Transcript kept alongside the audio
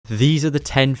These are the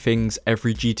 10 things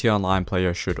every GTA Online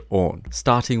player should own,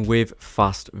 starting with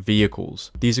fast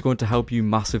vehicles. These are going to help you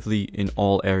massively in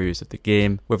all areas of the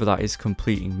game, whether that is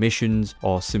completing missions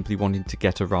or simply wanting to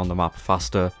get around the map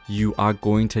faster. You are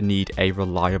going to need a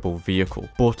reliable vehicle,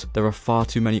 but there are far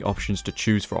too many options to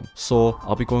choose from, so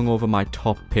I'll be going over my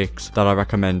top picks that I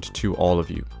recommend to all of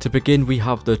you. To begin, we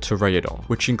have the Toreador,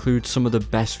 which includes some of the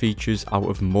best features out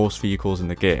of most vehicles in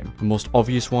the game. The most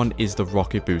obvious one is the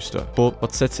rocket booster, but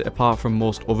what sets it apart from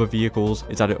most other vehicles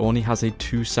is that it only has a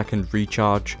 2-second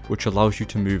recharge, which allows you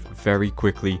to move very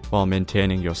quickly while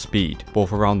maintaining your speed,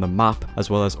 both around the map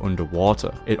as well as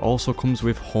underwater. It also comes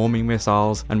with homing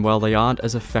missiles, and while they aren't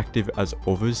as effective as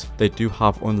others, they do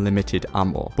have unlimited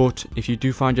ammo. But if you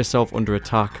do find yourself under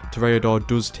attack, Toreador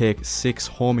does take 6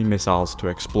 homing missiles to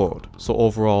explode, so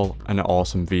overall an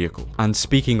awesome vehicle. And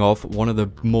speaking of, one of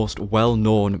the most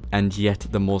well-known and yet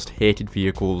the most hated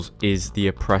vehicles is the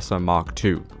Oppressor Mark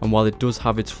II, and while it does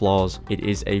have its flaws, it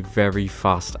is a very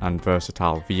fast and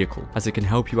versatile vehicle, as it can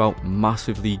help you out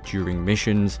massively during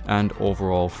missions and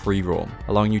overall free roam,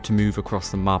 allowing you to move across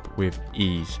the map with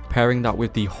ease. Pairing that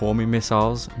with the homing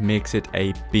missiles makes it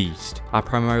a beast. I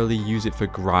primarily use it for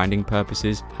grinding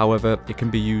purposes, however it can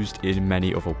be used in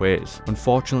many other ways.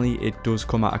 Unfortunately, it does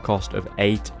come at a cost of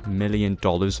 $8 million,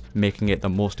 making it the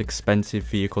most expensive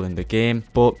vehicle in the game,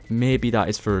 but maybe that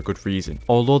is for a good reason.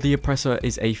 Although the Oppressor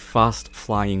is a fast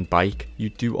flying bike, you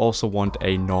do also want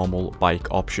a normal bike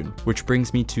option, which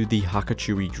brings me to the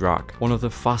Hakachui Drag, one of the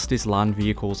fastest land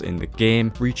vehicles in the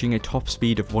game, reaching a top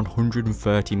speed of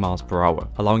 130 miles per hour,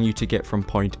 allowing you to get from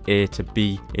point A to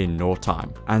B in no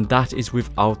time. And that is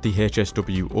without the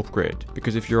HSW upgrade,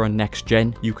 because if you're on next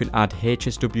gen, you can add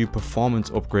HSW performance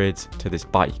upgrades to this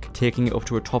bike, taking it up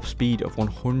to a top speed of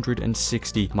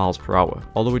 160 miles per hour.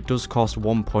 Although it does cost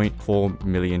 $1.4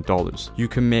 million, you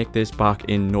can make this back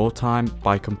in no time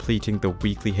by completing the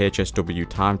weekly HSW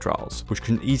time trials, which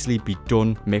can easily be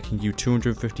done, making you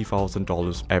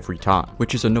 $250,000 every time,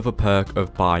 which is another perk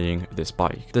of buying this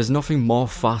bike. There's nothing more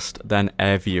fast than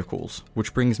air vehicles,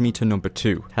 which brings me to number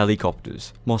 2,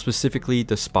 helicopters, more specifically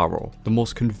the Sparrow, the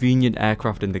most convenient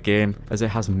aircraft in the game as it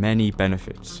has many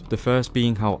benefits. The first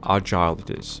being how agile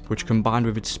it is, which combined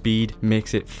with its speed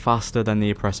makes it faster than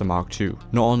the Oppressor Mark II.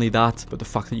 Not only that, but the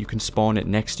fact that you can spawn it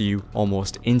next to you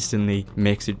almost instantly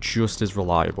makes it just as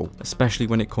reliable, especially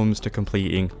when it comes to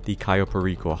completing the Cayo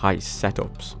Perico heist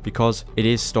setups, because it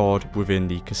is stored within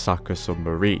the Kosatka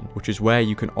submarine, which is where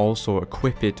you can also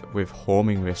equip it with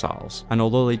homing missiles. And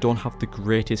although they don't have the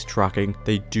greatest tracking,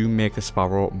 they do make the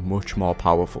Sparrow much more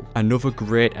powerful. Another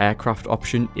great aircraft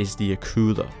option is the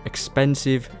Akula,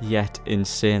 expensive yet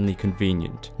insanely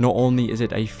convenient. Not only is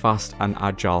it a fast and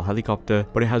agile helicopter,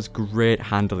 but it has great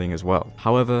handling as well.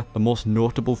 However, the most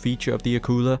notable feature of the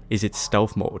Akula is its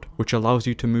stealth mode, which allows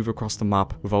you to move across the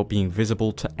map without being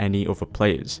visible to any other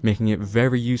players, making it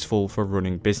very useful for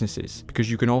running businesses, because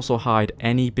you can also hide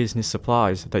any business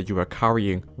supplies that you are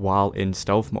carrying while in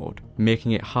stealth mode,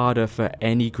 making it harder for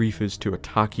any griefers to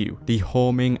attack you. The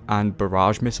homing and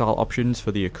barrage missile options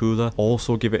for the Akula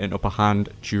also give it an upper hand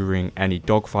during any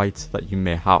dogfights that you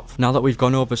may have. Now that we've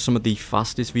gone over some of the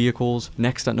fastest vehicles,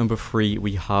 next at number 3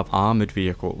 we have armored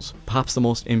vehicles, perhaps the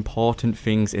most important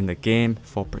things in the game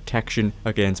for protection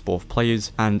against both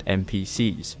players and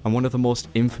NPCs, and one of the most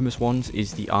infamous ones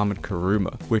is the armored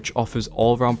Kuruma, which offers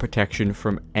all-round protection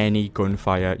from any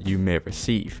gunfire you may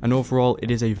receive, and overall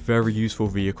it is a very useful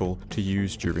vehicle to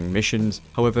use during missions.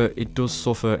 However, it does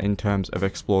suffer in terms of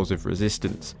explosive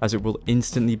resistance, as it will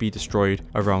instantly be destroyed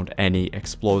around any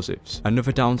explosives.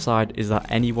 Another downside is that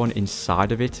anyone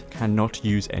inside of it cannot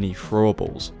use any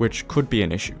throwables, which could be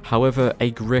an issue. However,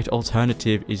 a great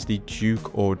alternative is the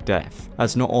Duke or Death,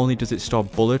 as not only does it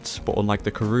stop bullets, but unlike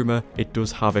the Kuruma, it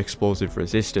does have explosive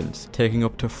resistance, taking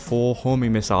up to 4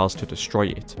 homing missiles to destroy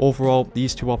it. Overall,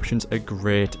 these two options are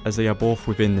great as they are both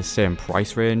within the same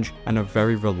price range and are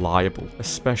very reliable,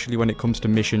 especially when it comes to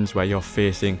missions where you're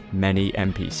facing many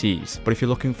NPCs. But if you're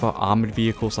looking for armored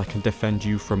vehicles that can defend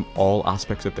you from all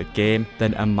aspects of the game,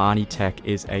 then Amani Tech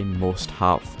is a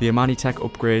must-have. The Amani Tech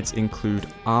upgrades include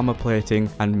armor plating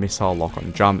and missile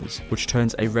lock-on jammers, which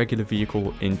turns a regular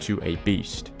vehicle into a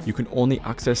beast. You can only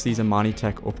access these Amani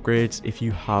Tech upgrades if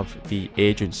you have the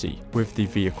agency with the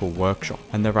vehicle workshop,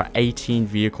 and there are 18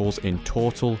 vehicles in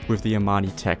total with the Amani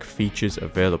Tech features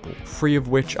available, 3 of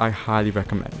which I highly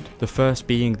recommend. The first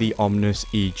being the Omnus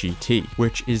EGT,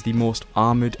 which is the most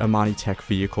armoured Amani Tech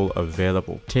vehicle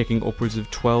available, taking upwards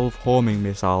of 12 homing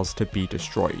missiles to be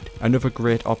destroyed. Another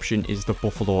great option is the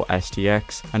Buffalo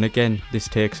STX, and again this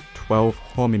takes 12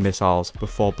 homing missiles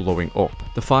before blowing up.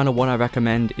 The final one I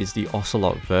recommend is the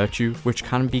Ocelot Virtue, which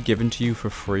can be be given to you for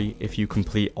free if you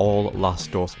complete all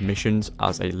Last Dose missions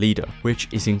as a leader, which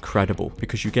is incredible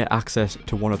because you get access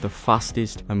to one of the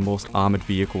fastest and most armoured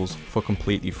vehicles for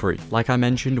completely free. Like I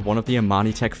mentioned, one of the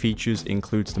Amani tech features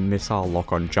includes the missile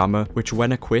lock-on jammer, which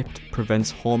when equipped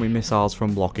prevents homing missiles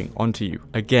from locking onto you.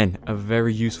 Again, a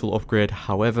very useful upgrade.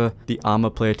 However, the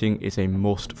armor plating is a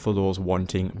must for those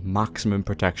wanting maximum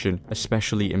protection,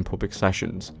 especially in public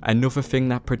sessions. Another thing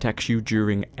that protects you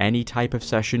during any type of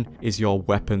session is your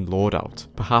weapon loadout.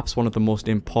 Perhaps one of the most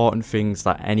important things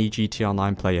that any GTA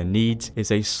Online player needs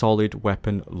is a solid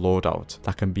weapon loadout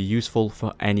that can be useful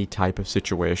for any type of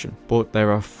situation. But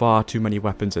there are far too many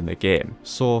weapons in the game,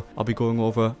 so I'll be going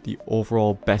over the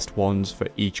overall best ones for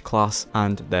each class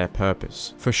and their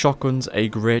purpose. For shotguns, a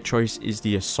great choice is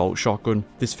the assault shotgun.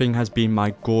 This thing has been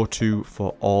my go-to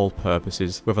for all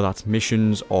purposes, whether that's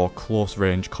missions or close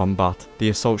range combat. The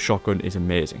assault shotgun is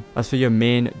amazing. As for your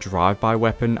main drive-by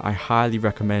weapon, I highly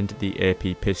recommend the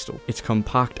AP pistol. It's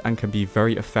compact and can be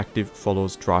very effective for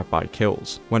those drive-by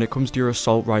kills. When it comes to your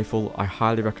assault rifle, I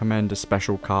highly recommend a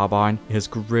special carbine. It has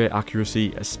great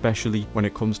accuracy, especially when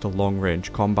it comes to long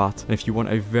range combat. And if you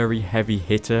want a very heavy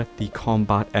hitter, the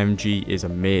Combat MG is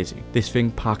amazing. This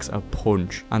thing packs a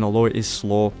punch, and although it is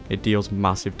slow, it deals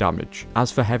massive damage.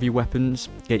 As for heavy weapons,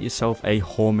 get yourself a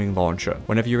homing launcher.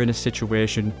 Whenever you're in a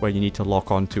situation where you need to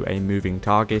lock onto a moving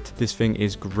target, this thing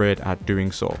is great at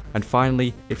doing so. And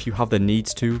finally, if you have the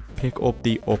needs to, pick up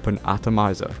the open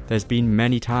atomizer. There's been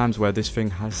many times where this thing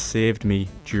has saved me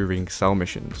during cell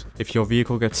missions. If your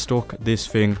vehicle gets stuck, this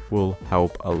thing will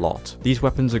help a lot. These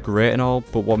weapons are great and all,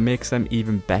 but what makes them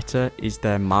even better is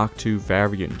their Mark II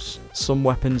variants. Some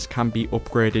weapons can be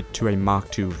upgraded to a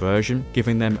Mark II version,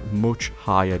 giving them much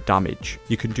higher damage.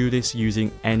 You can do this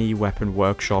using any weapon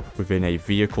workshop within a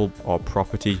vehicle or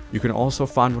property. You can also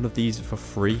find one of these for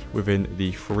free within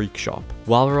the Freak Shop.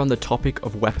 While we're on the topic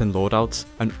of weapon loadouts,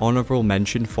 an honourable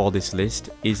mention for this list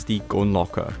is the Gun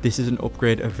Locker. This is an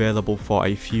upgrade available for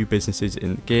a few businesses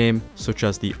in the game, such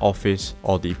as the office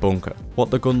or the bunker.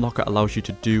 What the Gun Locker allows you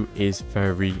to do is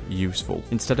very useful.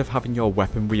 Instead of having your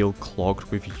weapon wheel clogged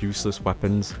with useless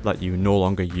weapons that you no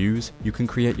longer use, you can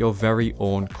create your very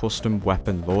own custom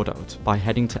weapon loadout by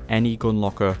heading to any gun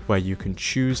locker where you can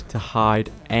choose to hide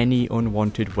any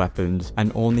unwanted weapons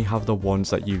and only have the ones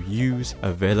that you use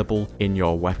available in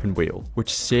your weapon wheel,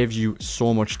 which saves you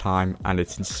so much time and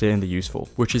it's insanely useful,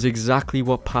 which is exactly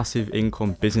what passive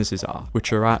income businesses are,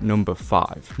 which are at number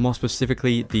 5. More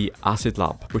specifically, the Acid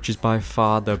Lab, which is by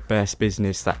far the best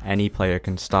business that any player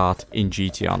can start in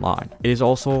GTA Online. It is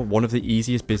also one of the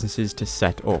easiest businesses to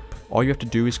set up. All you have to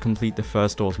do is complete the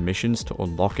first Dose missions to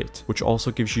unlock it, which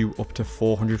also gives you up to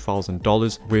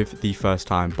 $400,000 with the first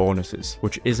time bonuses,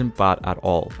 which isn't bad at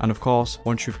all. And of course,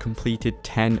 once you've completed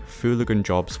 10 Fooligan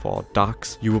jobs for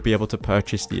Dax, you will be able to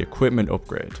purchase the equipment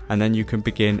upgrade, and then you can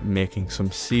begin making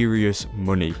some serious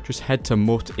money. Just head to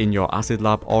Mutt in your Acid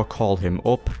Lab or call him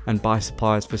up and buy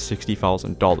supplies for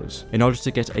 $60,000. In order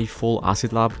to get a full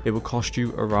Acid Lab, it will cost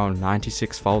you around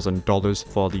 $96,000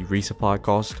 for the resupply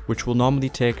cost, which will normally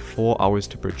take 4 hours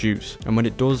to produce, and when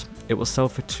it does, it will sell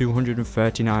for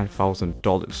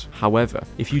 $239,000. However,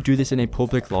 if you do this in a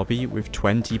public lobby with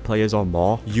 20 players or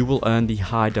more, you will earn the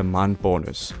high demand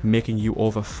bonus, making you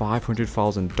over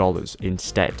 $500,000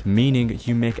 instead, meaning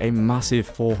you make a massive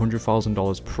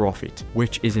 $400,000 profit,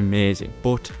 which is amazing.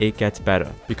 But it gets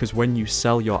better, because when you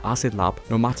sell your Acid Lab,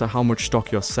 no matter how much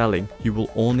stock you're selling, you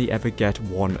will only ever get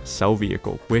one cell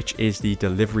vehicle, which is the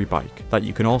delivery bike that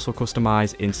you can also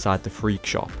customize inside the Freak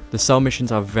Shop. The cell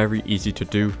missions are very easy to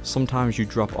do. Sometimes you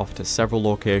drop off to several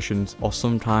locations or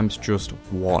sometimes just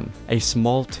one. A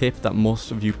small tip that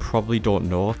most of you probably don't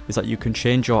know is that you can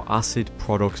change your Acid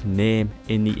product's name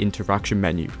in the interaction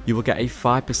menu. You will get a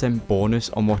 5% bonus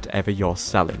on whatever you're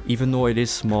selling. Even though it is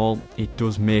small, it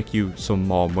does make you some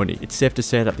more money. It's safe to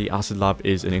say that the Acid Lab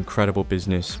is an incredible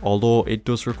business. Although it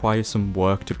does require some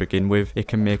work to begin with, it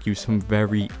can make you some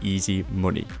very easy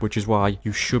money, which is why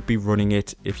you should be running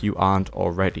it if you aren't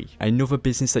already. Another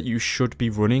business that you should be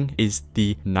running is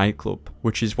the Nightclub,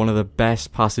 which is one of the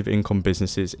best passive income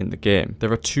businesses in the game.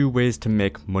 There are 2 ways to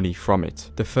make money from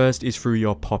it. The first is through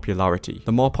your popularity.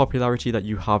 The more popularity that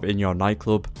you have in your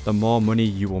nightclub, the more money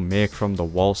you will make from the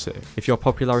wall save. If your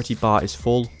popularity bar is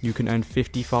full, you can earn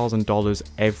 $50,000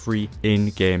 every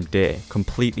in-game day,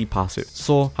 completely passive.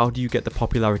 So how do you get the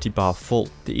popularity bar full?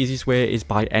 The easiest way is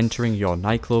by entering your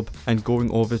nightclub and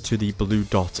going over to the blue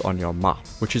dots on your map,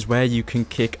 which is where you can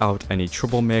kick out any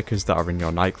troublemakers that are in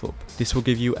your nightclub. This will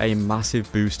give you a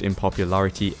massive boost in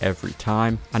popularity every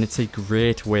time, and it's a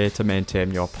great way to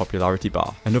maintain your popularity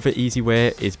bar. Another easy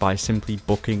way is by simply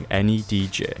booking any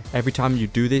DJ. Every time you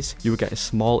do this, you will get a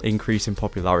small increase in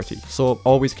popularity. So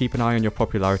always keep an eye on your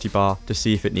popularity bar to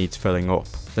see if it needs filling up.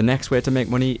 The next way to make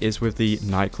money is with the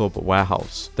Nightclub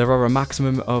warehouse. There are a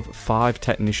maximum of 5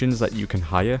 technicians that you can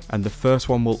hire, and the first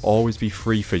one will always be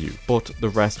free for you, but the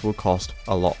rest will cost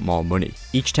a lot more money.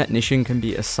 Each technician can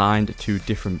be assigned to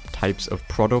different types of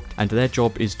product, and their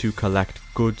job is to collect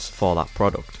goods for that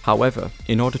product. However,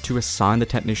 in order to assign the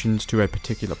technicians to a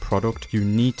particular product, you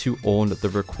need to own the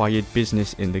required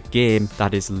business in the game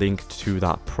that is linked to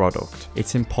that product.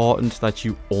 It's important that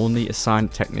you only assign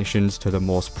technicians to the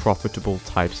most profitable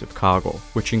types of cargo,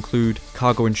 which include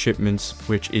cargo and shipments,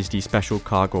 which is the special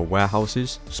cargo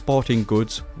warehouses, sporting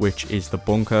goods, which is the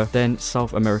bunker, then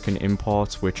South American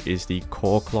imports, which is the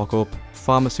cork lockup,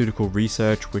 pharmaceutical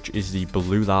research, which is the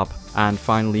blue lab, and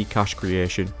finally cash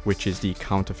creation, which is the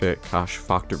counterfeit cash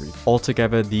factory.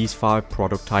 Altogether, these 5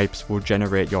 product types will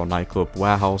generate your Nightclub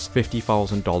warehouse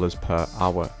 $50,000 per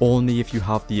hour, only if you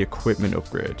have the equipment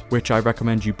upgrade, which I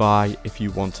recommend you buy if you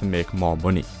want to make more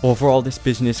money. Overall, this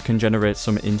business can generate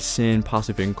some insane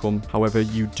passive income. However,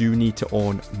 you do need to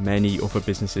own many other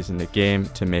businesses in the game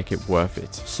to make it worth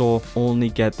it. So only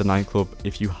get the Nightclub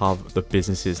if you have the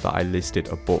businesses that I listed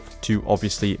above to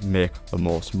obviously make the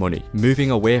most money.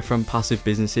 Moving away from passive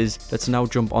businesses, let's now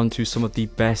jump onto some of the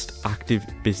best active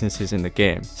businesses in the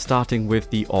game, starting with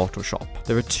the auto shop.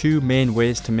 There are 2 main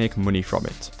ways to make money from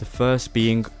it. The first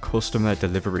being customer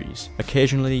deliveries.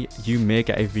 Occasionally, you may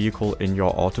get a vehicle in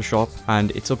your auto shop,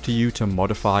 and it's up to you to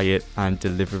modify it and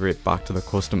deliver it back to the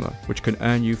customer, which can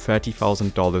earn you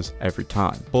 $30,000 every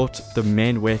time. But the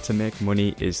main way to make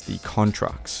money is the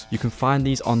contracts. You can find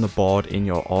these on the board in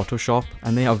your auto shop,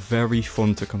 and they are very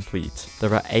fun to complete.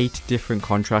 There are 8 different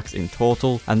contracts in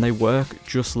total, and they work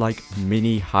just like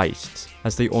mini heists,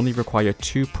 as they only require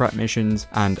 2 prep missions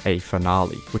and a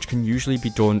finale, which can usually be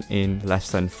done in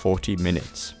less than 40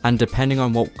 minutes. And depending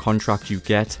on what contract you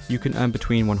get, you can earn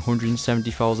between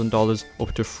 $170,000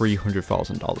 up to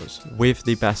 $300,000, with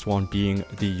the best one being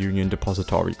the Union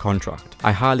Depository contract.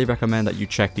 I highly recommend that you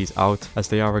check these out, as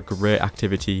they are a great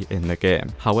activity in the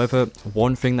game. However,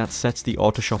 one thing that sets the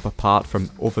auto shop apart from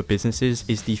other businesses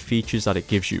is the features that it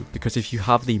gives you, because if you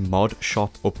have the mod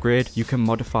shop upgrade, you can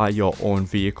modify your own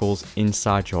vehicles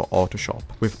inside your auto shop,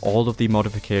 with all of the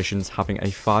modifications having a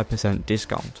 5%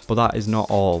 discount. But that is not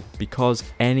all, because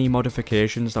any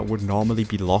modifications that would normally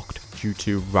be locked due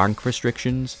to rank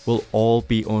restrictions will all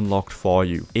be unlocked for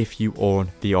you if you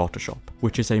own the auto shop,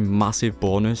 which is a massive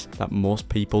bonus that most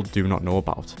people do not know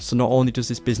about. So not only does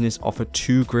this business offer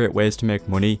 2 great ways to make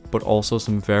money, but also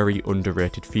some very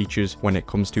underrated features when it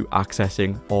comes to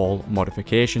accessing all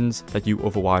modifications that you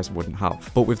otherwise wouldn't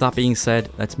have. But with that being said,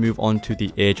 let's move on to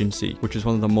the agency, which is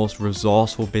one of the most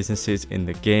resourceful businesses in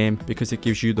the game because it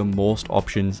gives you the most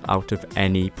options out of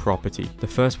any property. The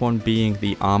first one being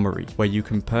the armory, where you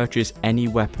can purchase any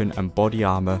weapon and body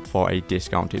armor for a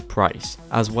discounted price,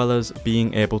 as well as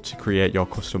being able to create your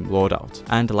custom loadout.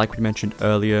 And like we mentioned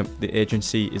earlier, the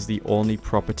agency is the only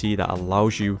property that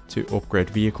allows you to upgrade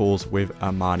vehicles with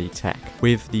Armani tech,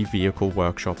 with the vehicle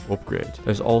workshop upgrade.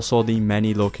 There's also the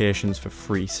many locations for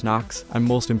free snacks, and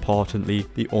most importantly,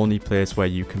 the only place where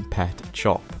you can pet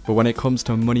shop. But when it comes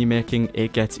to money making,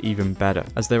 it gets even better,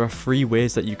 as there are 3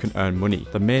 ways that you can earn money.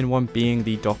 The main one being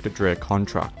the Dr. Dre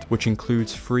contract, which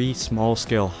includes 3 small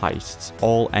scale heists,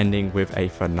 all ending with a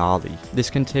finale. This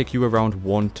can take you around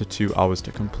 1 to 2 hours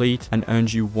to complete and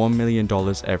earns you $1 million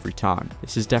every time.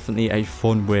 This is definitely a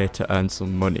fun way to earn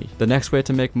some money. The next way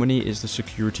to make money is the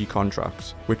security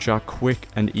contracts, which are quick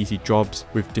and easy jobs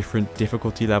with different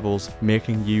difficulty levels,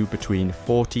 making you between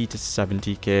 40 to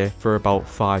 70k for about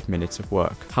 5 minutes of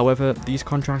work. However, these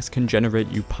contracts can generate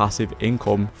you passive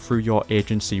income through your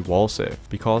agency wall save,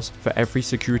 because for every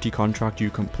security contract you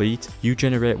complete, you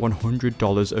generate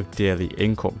 $100 of daily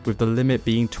income, with the limit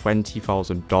being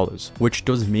 $20,000, which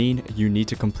does mean you need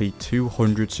to complete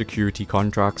 200 security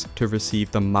contracts to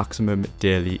receive the maximum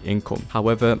daily income.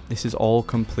 However, this is all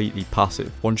completely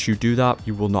passive. Once you do that,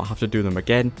 you will not have to do them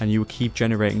again, and you will keep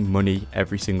generating money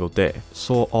every single day.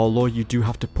 So although you do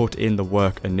have to put in the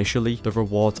work initially, the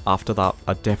rewards after that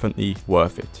are definitely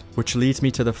worth it. Which leads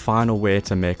me to the final way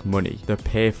to make money, the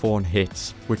payphone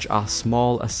hits, which are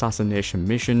small assassination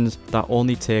missions that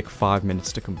only take 5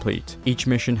 minutes to complete. Each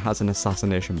mission has an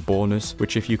assassination bonus,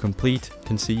 which if you complete,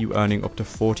 can see you earning up to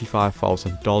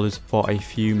 $45,000 for a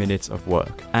few minutes of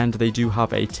work. And they do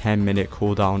have a 10-minute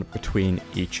cooldown between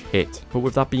each hit. But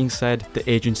with that being said, the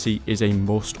agency is a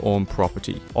must-own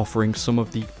property, offering some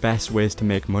of the best ways to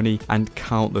make money and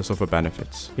countless other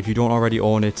benefits. If you don't already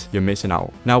own it, you're missing out.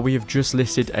 Terminal. Now, we have just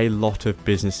listed a lot of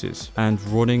businesses, and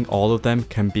running all of them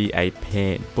can be a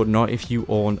pain, but not if you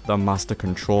own the Master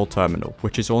Control Terminal,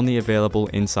 which is only available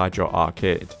inside your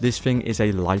arcade. This thing is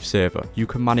a lifesaver. You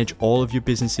can manage all of your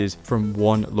businesses from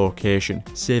one location,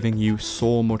 saving you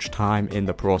so much time in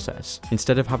the process.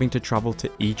 Instead of having to travel to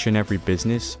each and every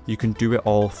business, you can do it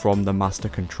all from the Master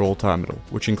Control Terminal,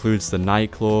 which includes the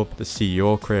Nightclub, the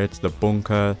CEO crates, the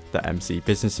bunker, the MC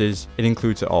businesses. It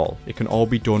includes it all. It can all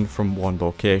be done from one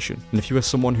location. And if you are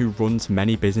someone who runs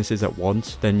many businesses at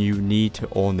once, then you need to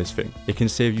own this thing. It can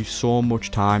save you so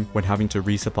much time when having to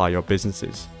resupply your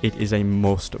businesses. It is a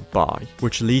must buy.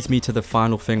 Which leads me to the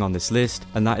final thing on this list,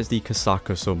 and that is the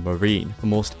Kosatka submarine, the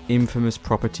most infamous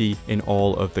property in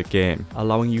all of the game,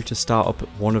 allowing you to start up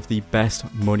one of the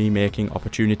best money making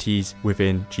opportunities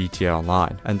within GTA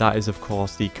Online, and that is of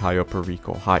course the Cayo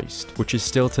Perico heist, which is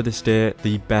still to this day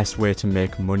the best way to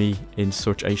make money in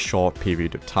such a short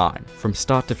period of time. From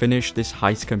start to finish, this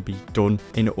heist can be done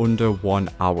in under 1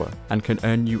 hour and can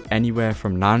earn you anywhere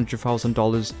from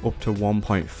 $900,000 up to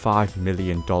 $1.5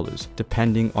 million,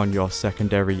 depending on your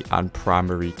secondary and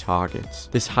primary targets.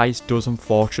 This heist does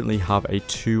unfortunately have a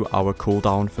 2-hour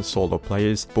cooldown for solo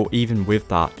players, but even with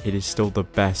that, it is still the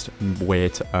best way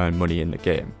to earn money in the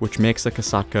game, which makes the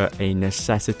Kosatka a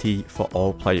necessity for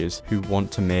all players who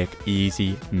want to make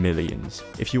easy millions.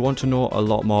 If you want to know a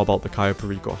lot more about the Cayo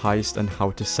Perico heist and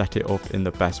how to set it up in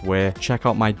the best way, check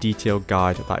out my detailed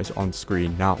guide that is on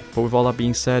screen now. But with all that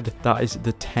being said, that is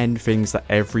the 10 things that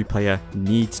every player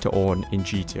needs to own in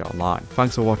GTA Online.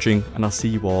 Thanks for watching, and I'll see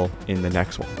you all in the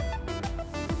next one.